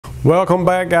Welcome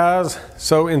back, guys.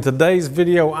 So in today's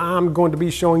video I'm going to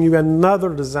be showing you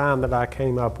another design that I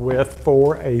came up with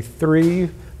for a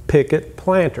 3-picket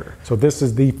planter. So this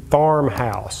is the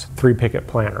Farmhouse 3-picket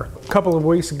planter. A couple of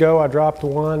weeks ago I dropped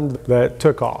one that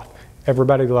took off.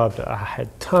 Everybody loved it. I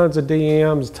had tons of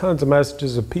DMs, tons of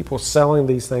messages of people selling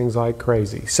these things like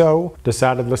crazy. So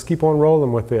decided let's keep on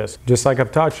rolling with this. Just like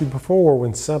I've taught you before,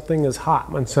 when something is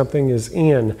hot, when something is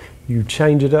in, you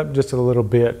change it up just a little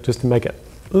bit just to make it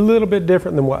a little bit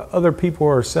different than what other people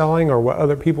are selling or what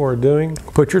other people are doing.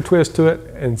 Put your twist to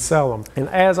it and sell them. And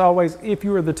as always, if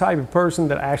you are the type of person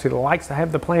that actually likes to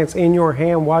have the plants in your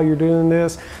hand while you're doing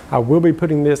this, I will be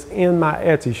putting this in my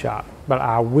Etsy shop. But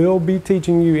I will be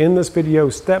teaching you in this video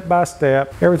step by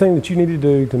step everything that you need to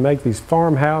do to make these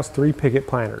Farmhouse 3-picket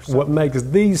planters. What makes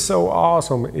these so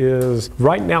awesome is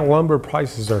right now lumber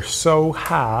prices are so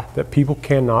high that people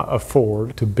cannot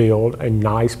afford to build a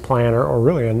nice planter or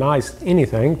really a nice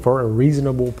anything for a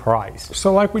reasonable price.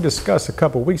 So like we discussed a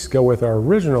couple weeks ago with our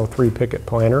original 3-picket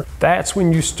planter, that's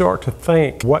when you start to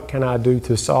think, what can I do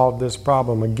to solve this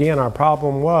problem? Again, our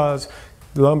problem was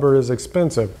lumber is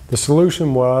expensive. The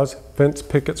solution was fence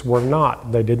pickets were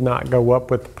not. They did not go up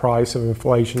with the price of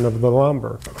inflation of the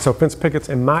lumber. So fence pickets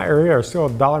in my area are still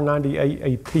 $1.98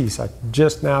 a piece. I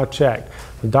just now checked.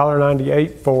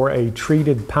 $1.98 for a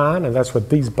treated pine, and that's what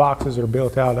these boxes are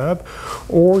built out of.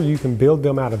 Or you can build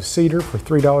them out of cedar for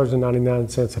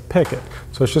 $3.99 a picket.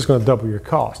 So it's just going to double your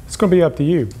cost. It's going to be up to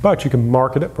you, but you can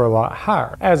market it for a lot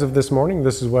higher. As of this morning,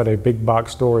 this is what a big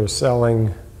box store is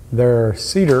selling their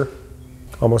cedar,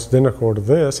 almost identical to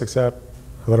this, except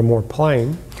a little more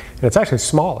plain. And it's actually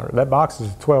smaller. That box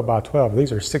is 12 by 12.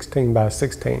 These are 16 by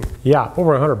 16. Yeah,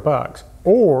 over $100.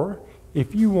 Or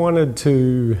if you wanted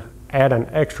to add an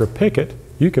extra picket,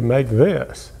 you could make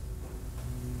this.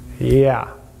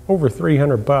 Yeah, over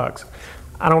 $300.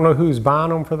 I don't know who's buying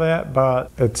them for that,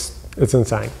 but it's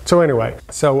insane. So anyway,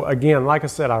 so again, like I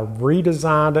said, I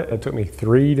redesigned it. It took me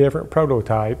 3 different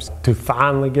prototypes to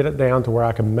finally get it down to where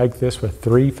I can make this with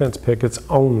 3 fence pickets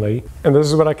only. And this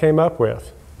is what I came up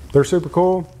with. They're super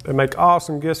cool. They make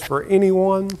awesome gifts for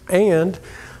anyone. And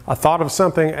I thought of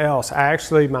something else.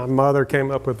 Actually, my mother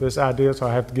came up with this idea, so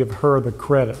I have to give her the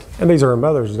credit. And these are a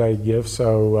Mother's Day gifts,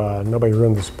 so nobody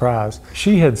ruined the surprise.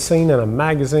 She had seen in a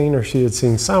magazine, or she had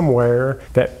seen somewhere,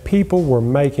 that people were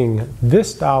making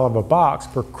this style of a box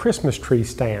for Christmas tree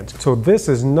stands. So this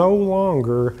is no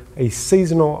longer a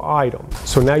seasonal item.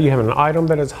 So now you have an item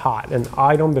that is hot, an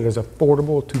item that is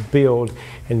affordable to build,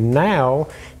 and now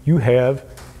you have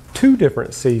 2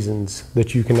 different seasons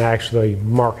that you can actually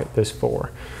market this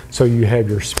for. So you have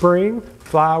your spring,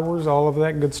 flowers, all of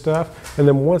that good stuff. And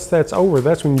then once that's over,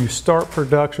 that's when you start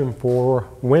production for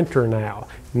winter now.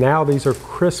 Now these are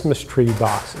Christmas tree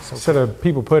boxes. Instead of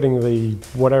people putting the,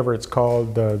 whatever it's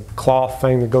called, the cloth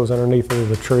thing that goes underneath of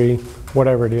the tree,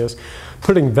 whatever it is,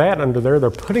 putting that under there,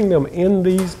 they're putting them in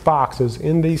these boxes,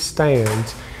 in these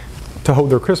stands, to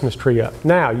hold their Christmas tree up.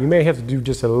 Now, you may have to do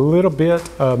just a little bit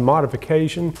of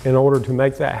modification in order to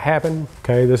make that happen.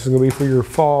 Okay, this is gonna be for your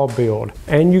fall build.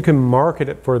 And you can market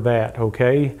it for that,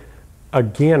 okay?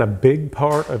 Again, a big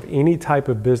part of any type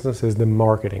of business is the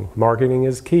marketing. Marketing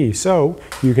is key. So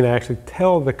you can actually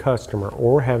tell the customer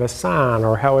or have a sign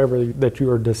or however that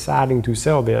you are deciding to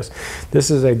sell this.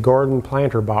 This is a garden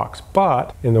planter box,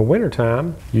 but in the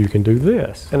wintertime, you can do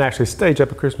this and actually stage up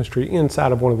a Christmas tree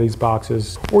inside of one of these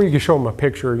boxes. Or you can show them a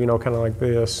picture, you know, kind of like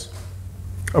this,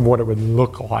 of what it would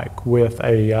look like with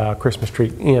a Christmas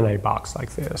tree in a box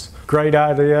like this. Great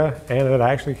idea, and it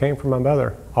actually came from my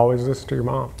mother. Always listen to your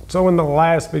mom. So in the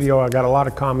last video, I got a lot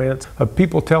of comments of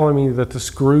people telling me that the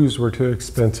screws were too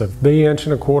expensive. The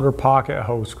 1¼ pocket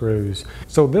hole screws.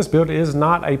 So this build is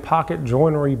not a pocket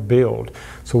joinery build.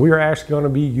 So we are actually gonna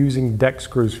be using deck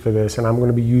screws for this, and I'm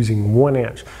gonna be using 1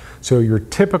 inch. So your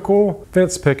typical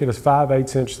fence picket is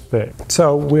 5/8 inch thick.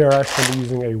 So we are actually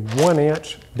using a 1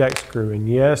 inch deck screw. And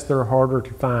yes, they're harder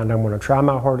to find. I'm gonna try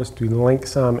my hardest to link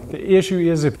some. The issue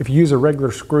is if you use a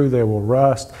regular screw, they will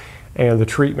rust and the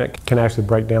treatment can actually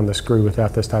break down the screw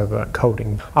without this type of a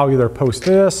coating. I'll either post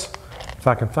this, if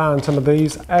I can find some of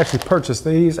these. I actually purchased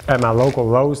these at my local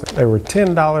Lowe's. They were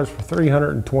 $10 for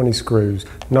 320 screws.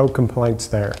 No complaints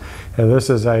there. And this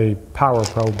is a Power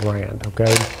Pro brand,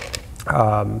 okay?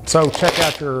 So check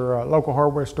out your local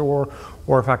hardware store,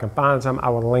 or if I can find some, I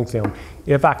will link them.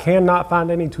 If I cannot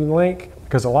find any to link,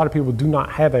 because a lot of people do not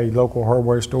have a local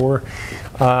hardware store,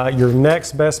 your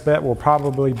next best bet will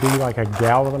probably be like a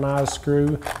galvanized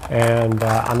screw, and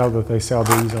I know that they sell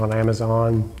these on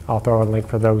Amazon. I'll throw a link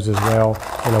for those as well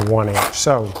in a 1 inch.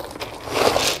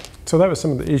 So that was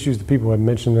some of the issues that people had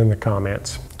mentioned in the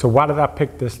comments. So why did I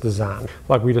pick this design?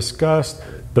 Like we discussed,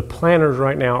 the planters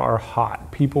right now are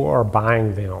hot. People are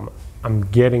buying them. I'm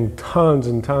getting tons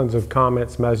and tons of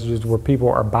comments, messages where people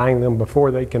are buying them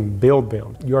before they can build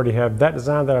them. You already have that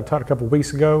design that I taught a couple of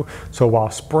weeks ago. So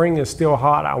while spring is still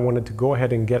hot, I wanted to go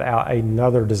ahead and get out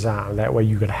another design. That way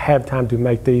you could have time to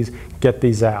make these, get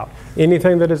these out.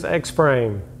 Anything that is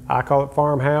X-frame, I call it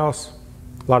Farmhouse.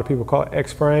 A lot of people call it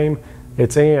X-frame.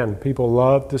 It's in. People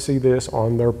love to see this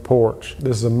on their porch.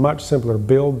 This is a much simpler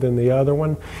build than the other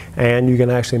one, and you can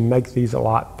actually make these a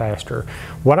lot faster.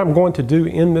 What I'm going to do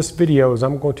in this video is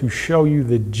I'm going to show you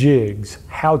the jigs,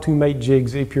 how to make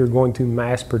jigs if you're going to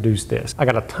mass produce this. I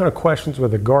got a ton of questions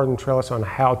with the garden trellis on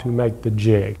how to make the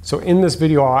jig. So in this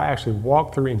video, I'll actually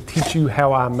walk through and teach you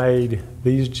how I made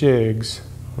these jigs.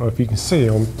 I don't know if you can see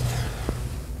them,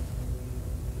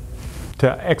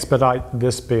 to expedite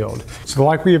this build. So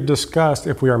like we have discussed,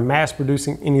 if we are mass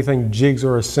producing anything, jigs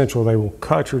are essential. They will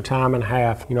cut your time in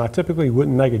half. You know, I typically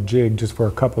wouldn't make a jig just for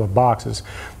a couple of boxes,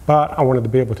 but I wanted to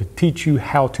be able to teach you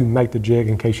how to make the jig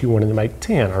in case you wanted to make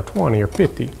 10 or 20 or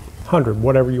 50, 100,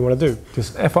 whatever you want to do.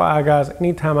 Just FYI guys,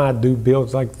 anytime I do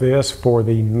builds like this for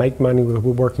the Make Money with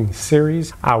Woodworking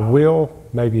series, I will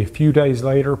maybe a few days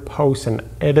later post an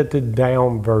edited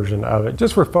down version of it,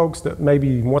 just for folks that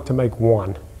maybe want to make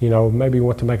one, you know, maybe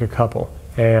want to make a couple,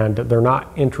 and they're not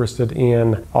interested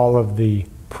in all of the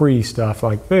pre-stuff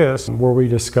like this, where we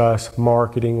discuss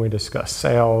marketing, we discuss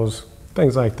sales,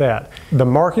 things like that. The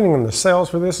marketing and the sales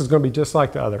for this is going to be just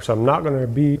like the other, so I'm not going to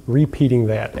be repeating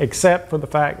that, except for the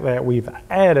fact that we've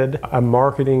added a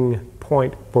marketing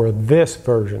point for this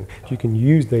version. You can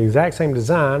use the exact same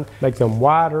design, make them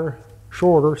wider,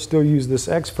 shorter, still use this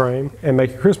X-frame, and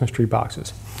make your Christmas tree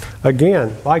boxes.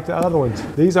 Again, like the other ones,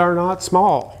 these are not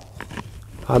small.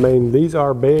 I mean, these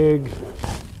are big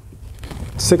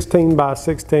 16 by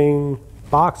 16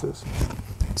 boxes.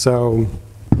 So,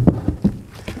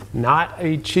 not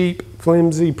a cheap,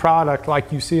 flimsy product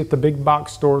like you see at the big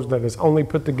box stores that is only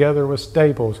put together with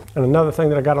staples. And another thing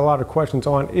that I got a lot of questions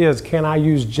on is, can I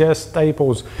use just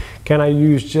staples? Can I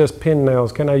use just pin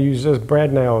nails? Can I use just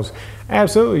brad nails?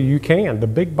 Absolutely, you can. The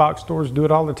big box stores do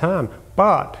it all the time.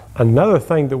 But another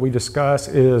thing that we discuss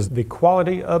is the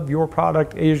quality of your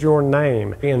product is your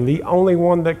name. And the only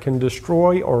one that can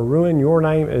destroy or ruin your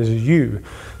name is you.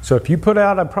 So if you put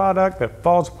out a product that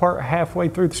falls apart halfway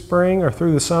through the spring or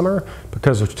through the summer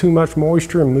because there's too much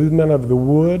moisture and movement of the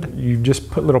wood, you just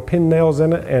put little pin nails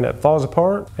in it and it falls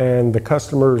apart, and the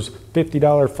customer's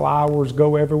 $50 flowers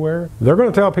go everywhere, they're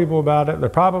going to tell people about it. They're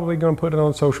probably going to put it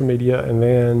on social media, and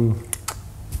then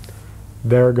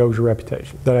there goes your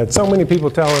reputation. That I had so many people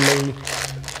telling me,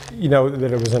 you know,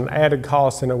 that it was an added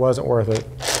cost and it wasn't worth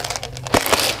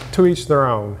it. To each their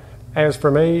own. As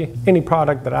for me, any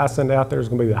product that I send out there is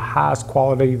going to be the highest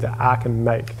quality that I can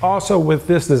make. Also with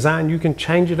this design, you can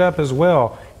change it up as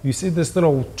well. You see this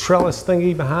little trellis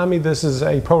thingy behind me? This is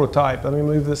a prototype. Let me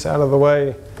move this out of the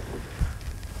way.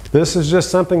 This is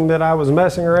just something that I was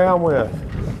messing around with.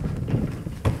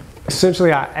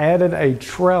 Essentially, I added a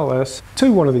trellis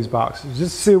to one of these boxes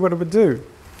just to see what it would do.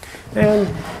 And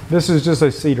this is just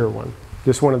a cedar one.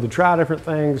 Just wanted to try different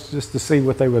things just to see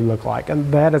what they would look like.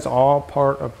 And that is all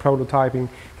part of prototyping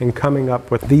and coming up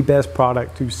with the best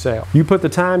product to sell. You put the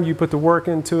time, you put the work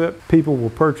into it, people will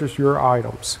purchase your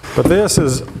items. But this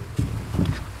is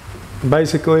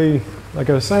basically, like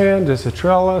I was saying, just a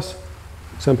trellis.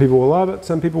 Some people will love it,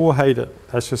 some people will hate it.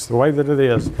 That's just the way that it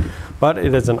is. But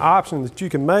it is an option that you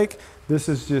can make. This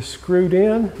is just screwed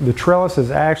in. The trellis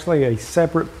is actually a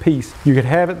separate piece. You could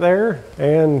have it there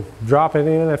and drop it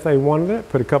in if they wanted it,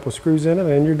 put a couple screws in it,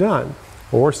 and you're done.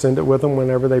 Or send it with them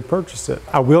whenever they purchase it.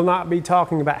 I will not be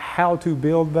talking about how to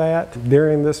build that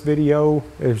during this video.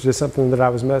 It was just something that I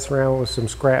was messing around with some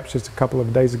scraps just a couple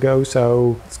of days ago,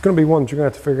 so it's going to be one that you're going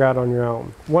to have to figure out on your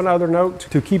own. One other note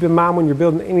to keep in mind when you're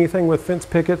building anything with fence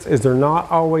pickets is they're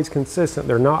not always consistent.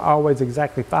 They're not always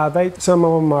exactly 5/8. Some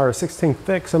of them are 16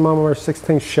 thick, some of them are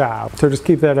 16 shy. So just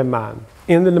keep that in mind.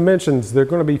 In the dimensions, they're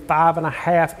going to be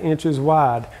 5.5 inches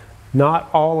wide. Not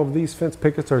all of these fence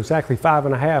pickets are exactly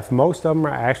 5.5. Most of them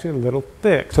are actually a little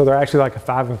thick. So they're actually like a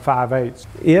 5 5/8.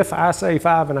 If I say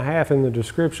 5.5 in the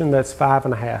description, that's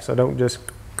 5.5. So don't just,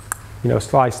 you know,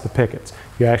 slice the pickets.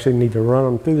 You actually need to run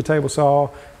them through the table saw,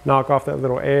 knock off that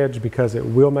little edge, because it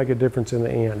will make a difference in the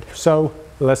end. So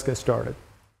let's get started.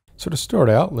 So to start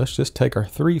out, let's just take our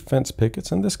 3 fence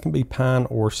pickets, and this can be pine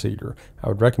or cedar. I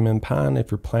would recommend pine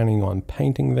if you're planning on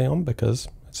painting them because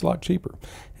it's a lot cheaper.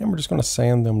 And we're just going to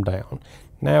sand them down.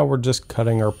 Now we're just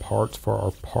cutting our parts for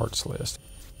our parts list.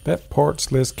 That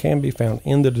parts list can be found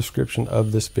in the description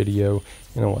of this video,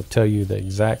 and I will tell you the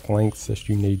exact lengths that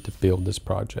you need to build this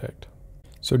project.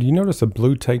 So do you notice the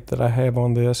blue tape that I have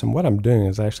on this? And what I'm doing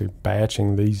is actually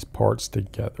batching these parts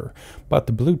together. But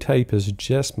the blue tape is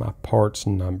just my parts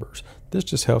numbers. This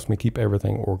just helps me keep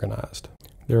everything organized.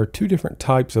 There are two different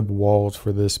types of walls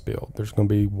for this build. There's going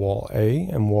to be wall A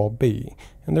and wall B,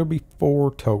 and there'll be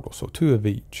 4 total, so 2 of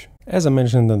each. As I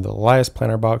mentioned in the last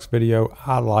planter box video,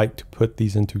 I like to put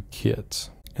these into kits,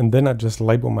 and then I just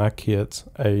label my kits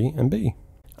A and B.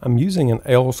 I'm using an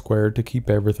L squared to keep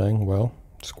everything, well,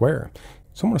 square.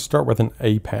 So I'm going to start with an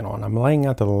A panel, and I'm laying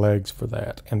out the legs for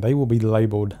that, and they will be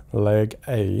labeled leg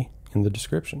A in the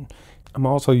description. I'm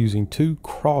also using 2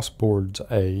 crossboards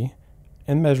A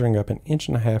and measuring up 1.5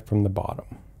 inches from the bottom.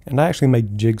 And I actually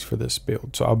made jigs for this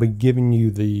build, so I'll be giving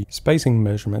you the spacing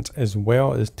measurements as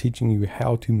well as teaching you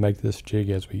how to make this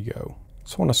jig as we go.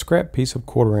 So on a scrap piece of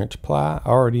 1/4 inch ply, I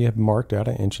already have marked out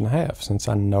 1.5 inches since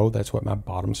I know that's what my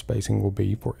bottom spacing will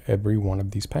be for every one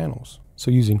of these panels. So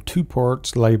using 2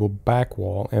 parts labeled back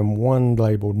wall and 1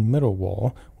 labeled middle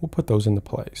wall, we'll put those into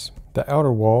place. The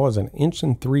outer wall is 1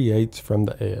 3/8 inches from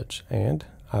the edge, and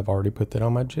I've already put that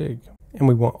on my jig. And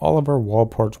we want all of our wall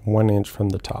parts 1 inch from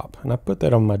the top, and I put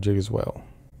that on my jig as well.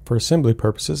 For assembly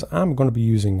purposes, I'm going to be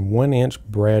using 1-inch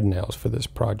brad nails for this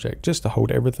project, just to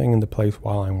hold everything into place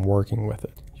while I'm working with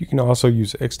it. You can also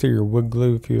use exterior wood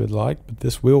glue if you would like, but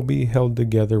this will be held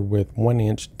together with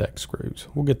 1-inch deck screws.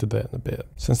 We'll get to that in a bit.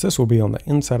 Since this will be on the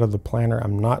inside of the planter,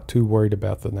 I'm not too worried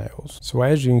about the nails. So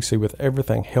as you can see, with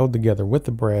everything held together with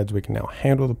the brads, we can now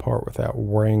handle the part without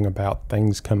worrying about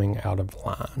things coming out of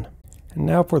line. And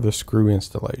now for the screw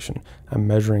installation. I'm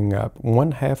measuring up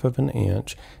 1/2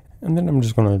 inch, and then I'm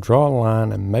just going to draw a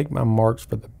line and make my marks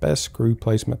for the best screw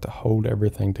placement to hold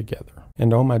everything together.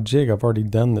 And on my jig, I've already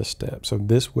done this step, so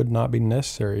this would not be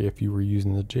necessary if you were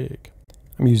using the jig.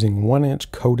 I'm using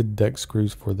 1-inch coated deck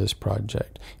screws for this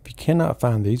project. If you cannot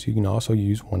find these, you can also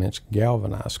use 1-inch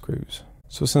galvanized screws.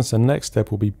 So since the next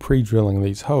step will be pre-drilling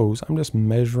these holes, I'm just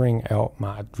measuring out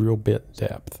my drill bit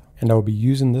depth. And I will be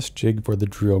using this jig for the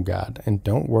drill guide. And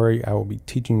don't worry, I will be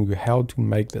teaching you how to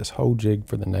make this whole jig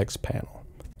for the next panel.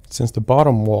 Since the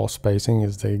bottom wall spacing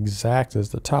is the exact as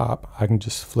the top, I can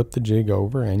just flip the jig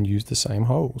over and use the same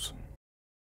holes.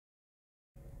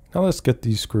 Now let's get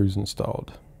these screws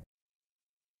installed.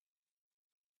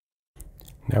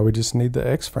 Now we just need the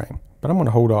X-frame, but I'm going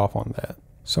to hold off on that.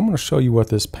 So I'm going to show you what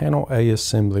this panel A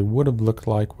assembly would have looked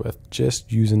like with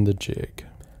just using the jig.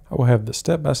 I will have the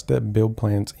step-by-step build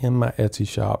plans in my Etsy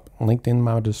shop, linked in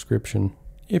my description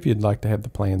if you'd like to have the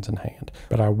plans in hand.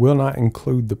 But I will not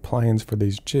include the plans for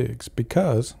these jigs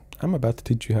because I'm about to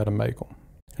teach you how to make them.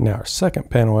 And now our second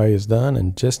panel A is done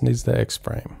and just needs the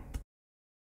X-frame.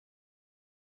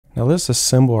 Now let's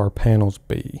assemble our panels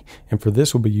B, and for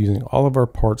this we'll be using all of our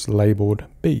parts labeled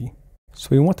B. So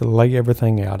we want to lay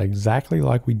everything out exactly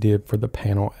like we did for the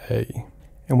panel A.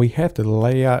 And we have to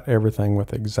lay out everything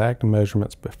with exact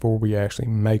measurements before we actually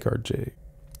make our jig.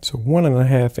 So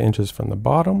 1.5 inches from the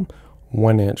bottom,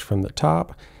 1 inch from the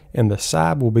top, and the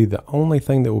side will be the only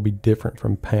thing that will be different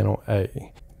from panel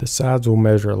A. The sides will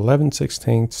measure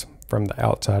 11/16 from the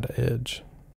outside edge.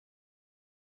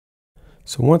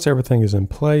 So once everything is in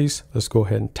place, let's go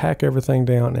ahead and tack everything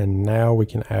down, and now we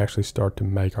can actually start to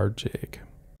make our jig.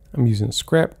 I'm using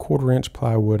scrap 1/4 inch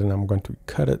plywood, and I'm going to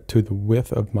cut it to the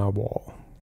width of my wall.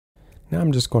 Now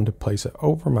I'm just going to place it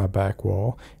over my back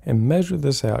wall and measure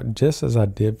this out just as I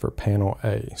did for panel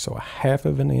A. So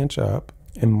 1/2 inch up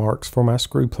and marks for my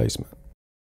screw placement.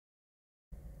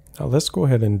 Now let's go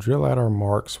ahead and drill out our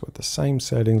marks with the same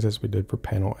settings as we did for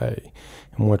panel A.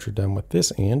 And once you're done with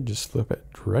this end, just flip it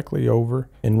directly over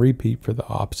and repeat for the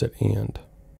opposite end.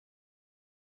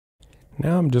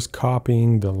 Now I'm just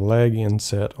copying the leg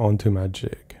inset onto my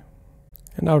jig.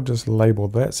 And I'll just label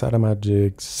that side of my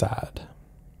jig side.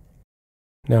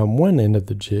 Now on one end of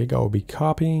the jig, I will be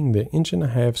copying the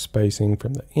 1.5 inch spacing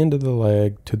from the end of the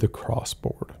leg to the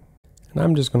crossboard. And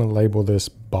I'm just going to label this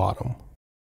bottom.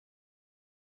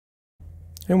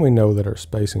 And we know that our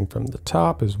spacing from the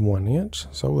top is 1 inch,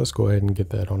 so let's go ahead and get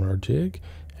that on our jig,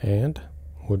 and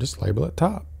we'll just label it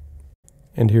top.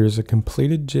 And here's a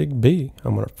completed jig B.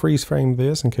 I'm going to freeze frame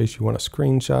this in case you want to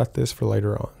screenshot this for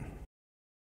later on.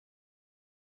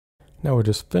 Now we'll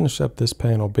just finish up this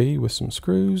panel B with some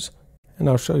screws, and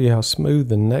I'll show you how smooth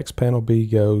the next panel B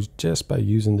goes just by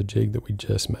using the jig that we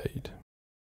just made.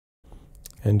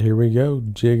 And here we go,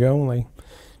 jig only.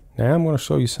 Now I'm going to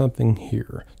show you something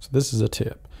here. So this is a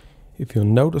tip. If you'll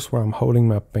notice where I'm holding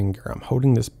my finger, I'm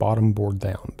holding this bottom board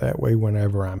down. That way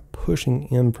whenever I'm pushing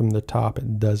in from the top,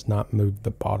 it does not move the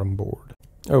bottom board.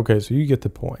 Okay, so you get the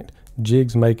point.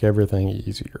 Jigs make everything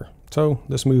easier. So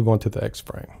let's move on to the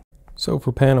X-frame. So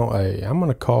for panel A, I'm going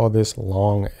to call this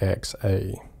long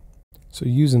XA. So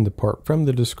using the part from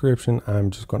the description,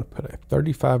 I'm just going to put a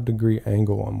 35-degree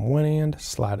angle on one end,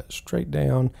 slide it straight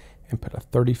down, and put a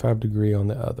 35-degree on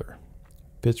the other.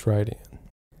 Fits right in.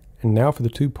 And now for the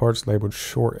two parts labeled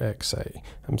short XA.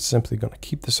 I'm simply going to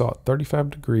keep the saw at 35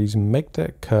 degrees, make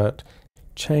that cut,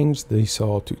 change the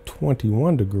saw to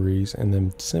 21 degrees, and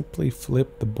then simply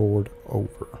flip the board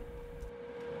over.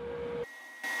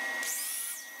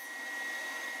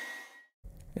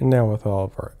 And now with all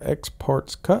of our X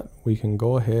parts cut, we can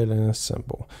go ahead and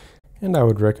assemble. And I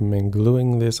would recommend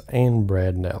gluing this and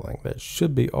brad nailing. That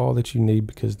should be all that you need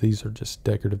because these are just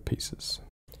decorative pieces.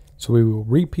 So we will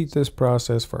repeat this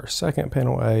process for our second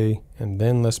panel A, and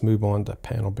then let's move on to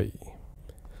panel B.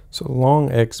 So long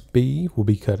XB will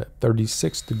be cut at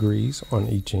 36 degrees on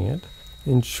each end,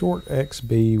 and short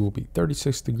XB will be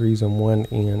 36 degrees on one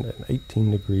end and 18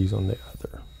 degrees on the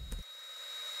other.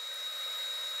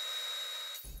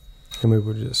 And we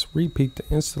will just repeat the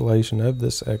installation of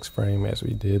this X-frame as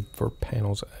we did for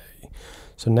panels A.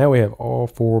 So now we have all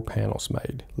four panels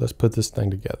made. Let's put this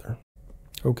thing together.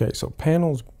 Okay, so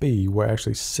panels B will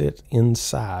actually sit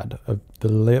inside of the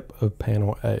lip of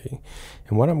panel A.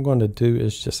 And what I'm going to do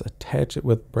is just attach it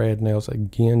with brad nails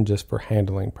again, just for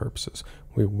handling purposes.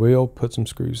 We will put some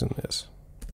screws in this.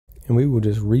 And we will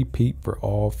just repeat for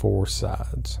all four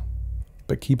sides.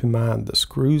 But keep in mind, the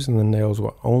screws and the nails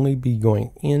will only be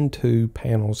going into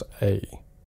panels A.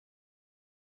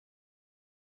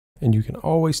 And you can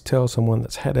always tell someone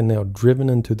that's had a nail driven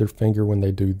into their finger when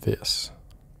they do this.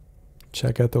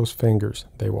 Check out those fingers.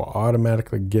 They will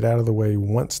automatically get out of the way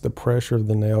once the pressure of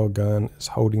the nail gun is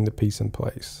holding the piece in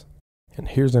place. And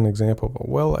here's an example of a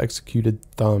well-executed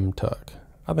thumb tuck.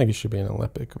 I think it should be an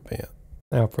Olympic event.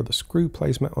 Now for the screw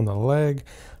placement on the leg,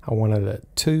 I want it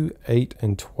at 2, 8,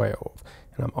 and 12.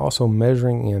 And I'm also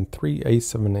measuring in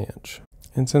 3/8 of an inch.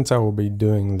 And since I will be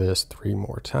doing this 3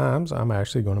 more times, I'm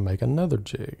actually going to make another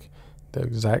jig. The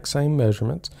exact same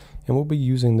measurements, and we'll be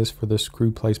using this for the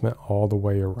screw placement all the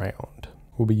way around.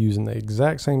 We'll be using the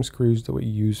exact same screws that we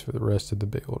use for the rest of the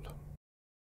build.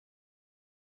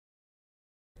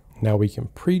 Now we can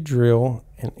pre-drill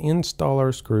and install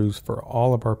our screws for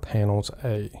all of our panels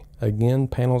A. Again,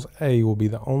 panels A will be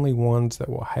the only ones that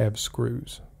will have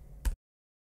screws.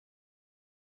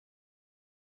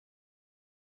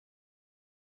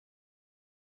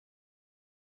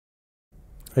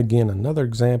 Again, another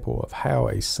example of how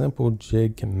a simple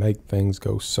jig can make things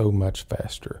go so much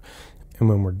faster. And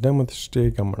when we're done with this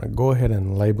jig, I'm going to go ahead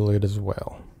and label it as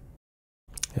well.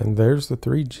 And there's the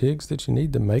 3 jigs that you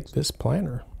need to make this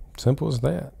planter. Simple as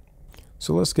that.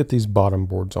 So let's get these bottom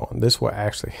boards on. This will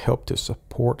actually help to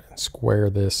support and square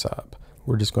this up.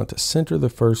 We're just going to center the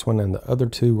first one, and the other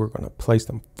 2, we're going to place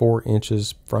them 4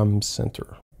 inches from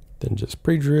center. Then just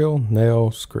pre-drill,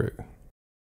 nail, screw.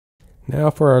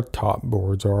 Now for our top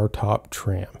boards or our top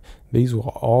trim. These will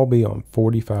all be on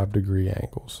 45-degree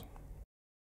angles.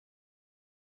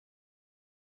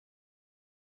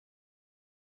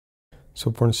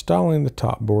 So for installing the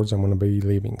top boards, I'm going to be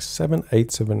leaving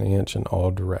 7/8 of an inch in all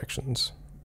directions.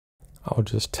 I'll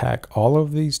just tack all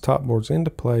of these top boards into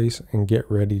place and get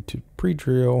ready to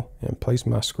pre-drill and place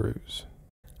my screws.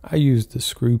 I use the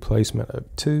screw placement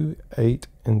of 2, 8,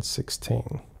 and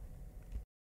 16.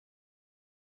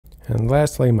 And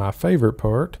lastly, my favorite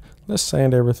part, let's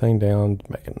sand everything down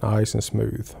to make it nice and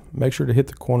smooth. Make sure to hit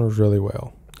the corners really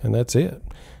well. And that's it.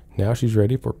 Now she's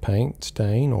ready for paint,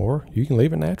 stain, or you can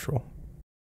leave it natural.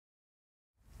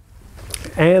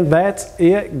 And that's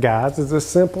it, guys. It's as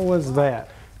simple as that.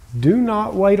 Do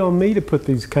not wait on me to put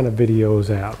these kind of videos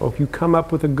out. Or if you come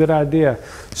up with a good idea,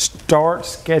 start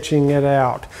sketching it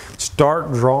out.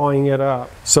 Start drawing it up.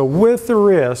 So with the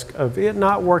risk of it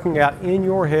not working out in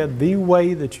your head the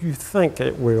way that you think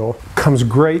it will, comes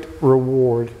great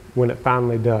reward when it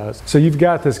finally does. So you've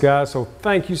got this, guys. So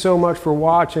thank you so much for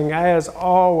watching. As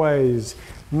always,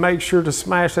 make sure to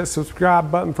smash that subscribe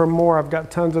button for more. I've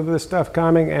got tons of this stuff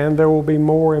coming, and there will be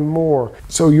more and more.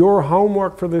 So your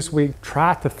homework for this week,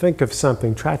 try to think of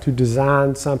something. Try to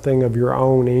design something of your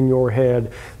own in your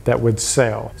head that would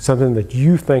sell. Something that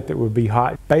you think that would be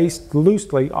hot, based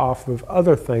loosely off of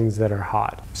other things that are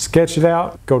hot. Sketch it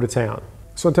out, go to town.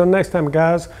 So until next time,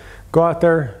 guys, go out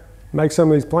there, make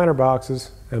some of these planter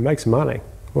boxes, and make some money.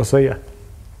 We'll see ya.